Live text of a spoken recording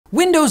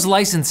Windows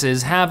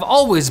licenses have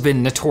always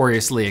been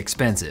notoriously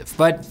expensive,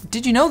 but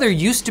did you know there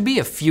used to be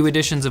a few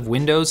editions of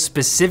Windows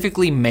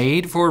specifically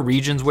made for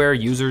regions where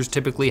users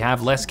typically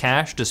have less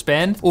cash to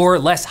spend or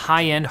less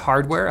high-end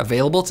hardware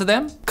available to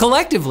them?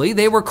 Collectively,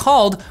 they were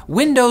called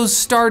Windows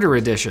Starter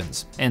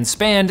Editions and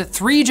spanned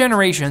 3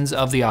 generations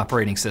of the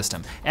operating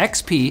system: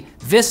 XP,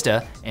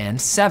 Vista,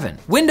 and 7.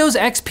 Windows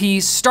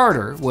XP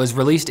Starter was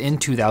released in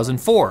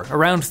 2004,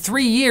 around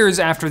 3 years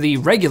after the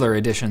regular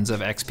editions of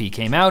XP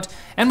came out,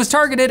 and was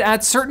targeted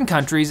at certain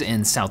countries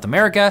in South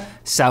America,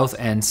 South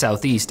and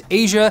Southeast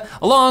Asia,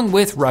 along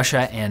with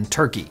Russia and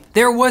Turkey.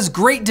 There was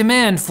great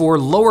demand for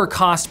lower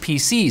cost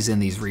PCs in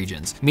these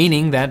regions,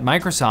 meaning that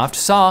Microsoft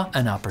saw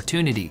an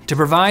opportunity to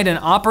provide an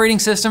operating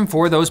system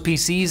for those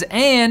PCs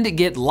and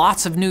get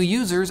lots of new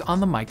users on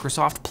the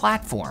Microsoft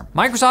platform.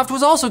 Microsoft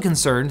was also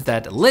concerned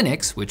that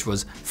Linux, which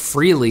was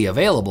freely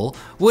available,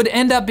 would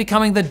end up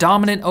becoming the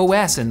dominant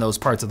OS in those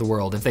parts of the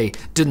world if they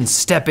didn't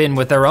step in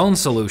with their own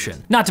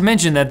solution. Not to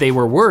mention that they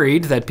were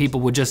worried that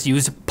people would just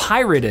use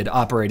pirated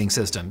operating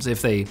systems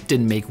if they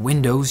didn't make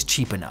Windows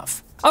cheap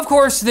enough. Of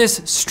course,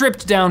 this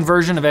stripped down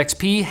version of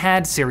XP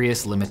had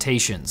serious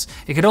limitations.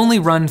 It could only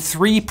run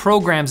 3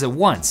 programs at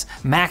once,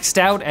 maxed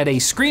out at a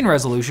screen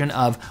resolution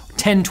of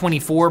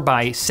 1024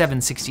 by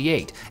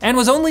 768, and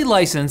was only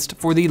licensed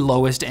for the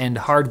lowest end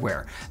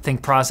hardware.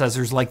 Think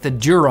processors like the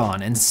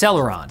Duron and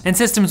Celeron, and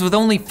systems with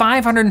only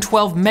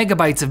 512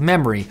 megabytes of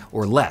memory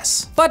or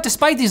less. But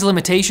despite these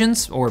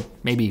limitations, or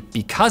maybe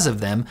because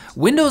of them,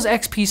 Windows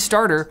XP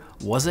Starter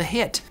was a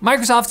hit.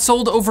 Microsoft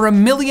sold over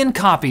 1 million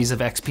copies of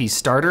XP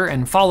Starter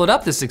and followed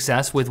up the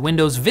success with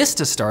Windows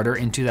Vista Starter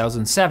in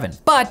 2007.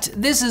 But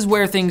this is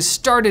where things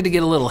started to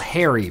get a little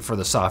hairy for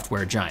the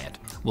software giant.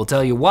 We'll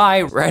tell you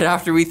why right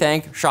after we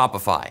thank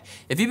Shopify.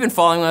 If you've been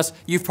following us,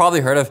 you've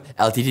probably heard of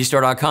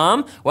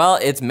LTTstore.com. Well,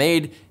 it's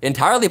made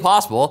entirely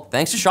possible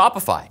thanks to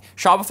Shopify.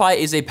 Shopify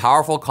is a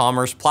powerful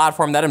commerce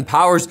platform that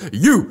empowers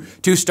you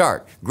to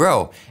start,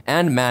 grow,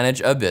 and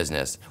manage a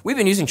business. We've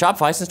been using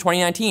Shopify since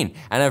 2019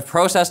 and have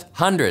processed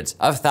hundreds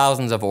of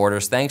thousands of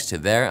orders thanks to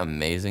their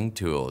amazing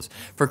tools.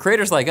 For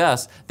creators like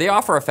us, they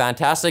offer a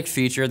fantastic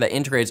feature that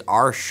integrates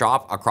our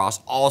shop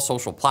across all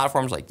social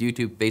platforms like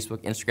YouTube,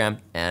 Facebook, Instagram,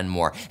 and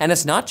more. And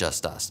it's not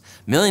just us.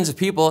 Millions of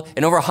people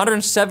in over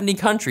 170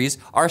 countries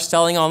are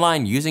selling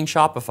online using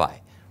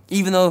Shopify,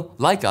 even though,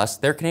 like us,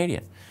 they're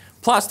Canadian.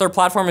 Plus, their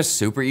platform is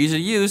super easy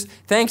to use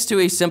thanks to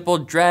a simple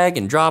drag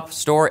and drop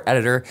store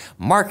editor,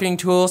 marketing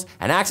tools,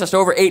 and access to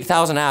over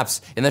 8,000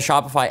 apps in the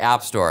Shopify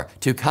App Store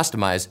to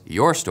customize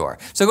your store.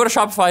 So go to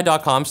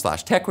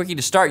shopify.com/techquickie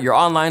to start your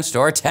online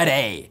store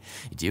today.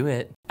 Do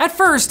it. At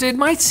first, it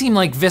might seem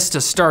like Vista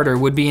Starter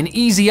would be an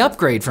easy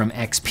upgrade from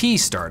XP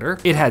Starter.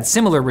 It had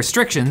similar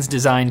restrictions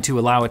designed to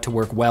allow it to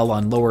work well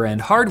on lower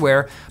end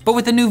hardware, but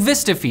with the new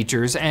Vista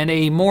features and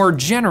a more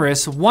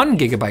generous 1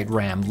 GB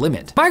RAM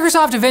limit.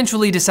 Microsoft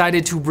eventually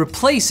decided to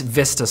replace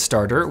Vista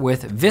Starter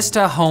with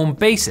Vista Home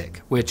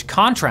Basic, which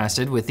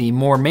contrasted with the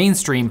more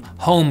mainstream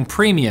Home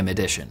Premium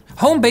Edition.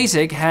 Home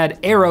Basic had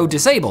Aero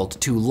disabled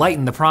to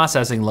lighten the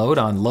processing load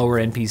on lower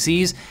end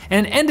PCs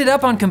and ended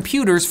up on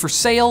computers for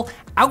sale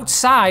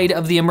outside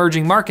of the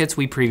emerging markets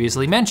we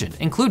previously mentioned,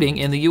 including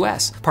in the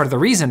US. Part of the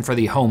reason for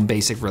the Home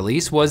Basic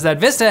release was that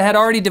Vista had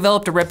already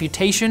developed a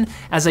reputation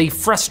as a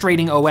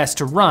frustrating OS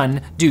to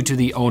run due to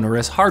the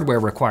onerous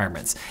hardware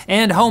requirements,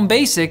 and Home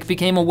Basic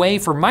became a way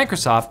for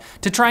Microsoft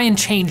to try and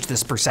change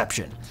this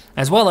perception,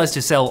 as well as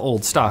to sell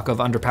old stock of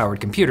underpowered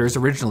computers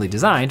originally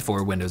designed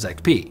for Windows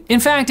XP.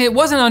 In fact, it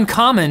wasn't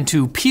uncommon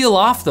to peel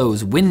off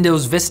those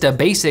Windows Vista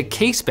Basic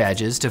case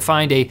badges to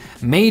find a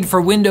Made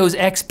for Windows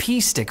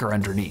XP sticker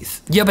underneath.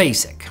 Ya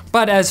basic.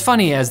 But as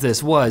funny as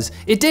this was,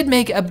 it did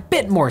make a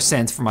bit more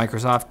sense for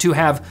Microsoft to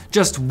have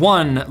just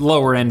one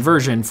lower end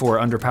version for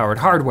underpowered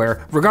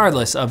hardware,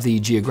 regardless of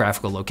the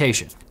geographical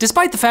location.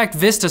 Despite the fact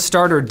Vista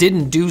Starter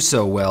didn't do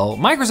so well,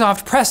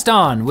 Microsoft pressed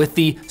on with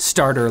the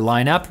Starter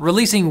lineup,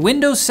 releasing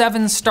Windows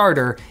 7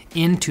 Starter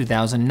in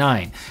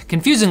 2009.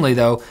 Confusingly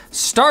though,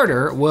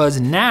 Starter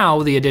was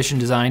now the edition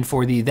designed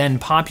for the then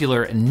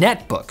popular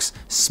netbooks,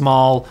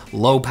 small,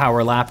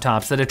 low-power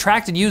laptops that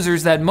attracted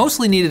users that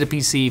mostly needed a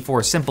PC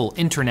for simple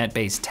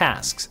internet-based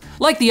tasks.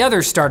 Like the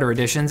other Starter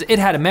editions, it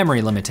had a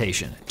memory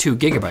limitation, 2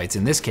 GB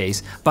in this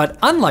case, but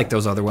unlike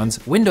those other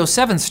ones, Windows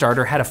 7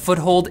 Starter had a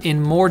foothold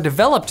in more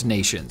developed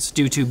nations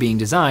due to being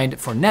designed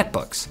for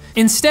netbooks.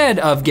 Instead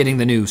of getting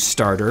the new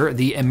Starter,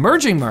 the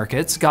emerging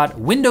markets got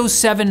Windows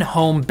 7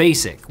 Home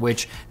Basic,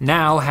 which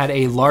now had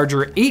a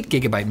larger 8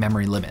 GB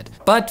memory limit.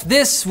 But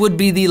this would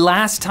be the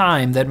last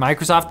time that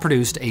Microsoft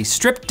produced a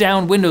stripped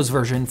down Windows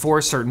version for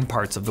certain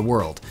parts of the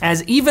world.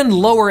 As even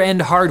lower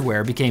end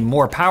hardware became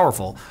more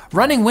powerful,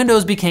 running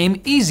Windows became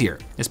easier,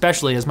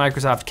 especially as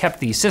Microsoft kept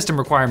the system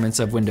requirements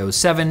of Windows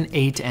 7,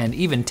 8, and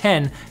even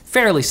 10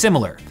 fairly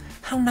similar.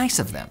 How nice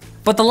of them.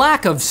 But the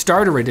lack of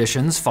Starter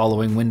editions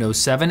following Windows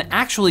 7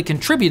 actually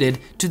contributed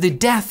to the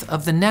death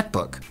of the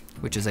netbook.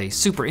 which is a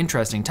super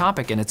interesting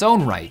topic in its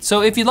own right.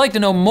 So if you'd like to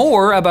know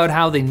more about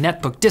how the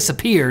netbook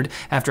disappeared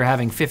after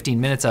having 15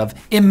 minutes of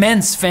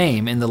immense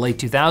fame in the late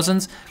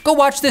 2000s, go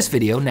watch this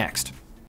video next.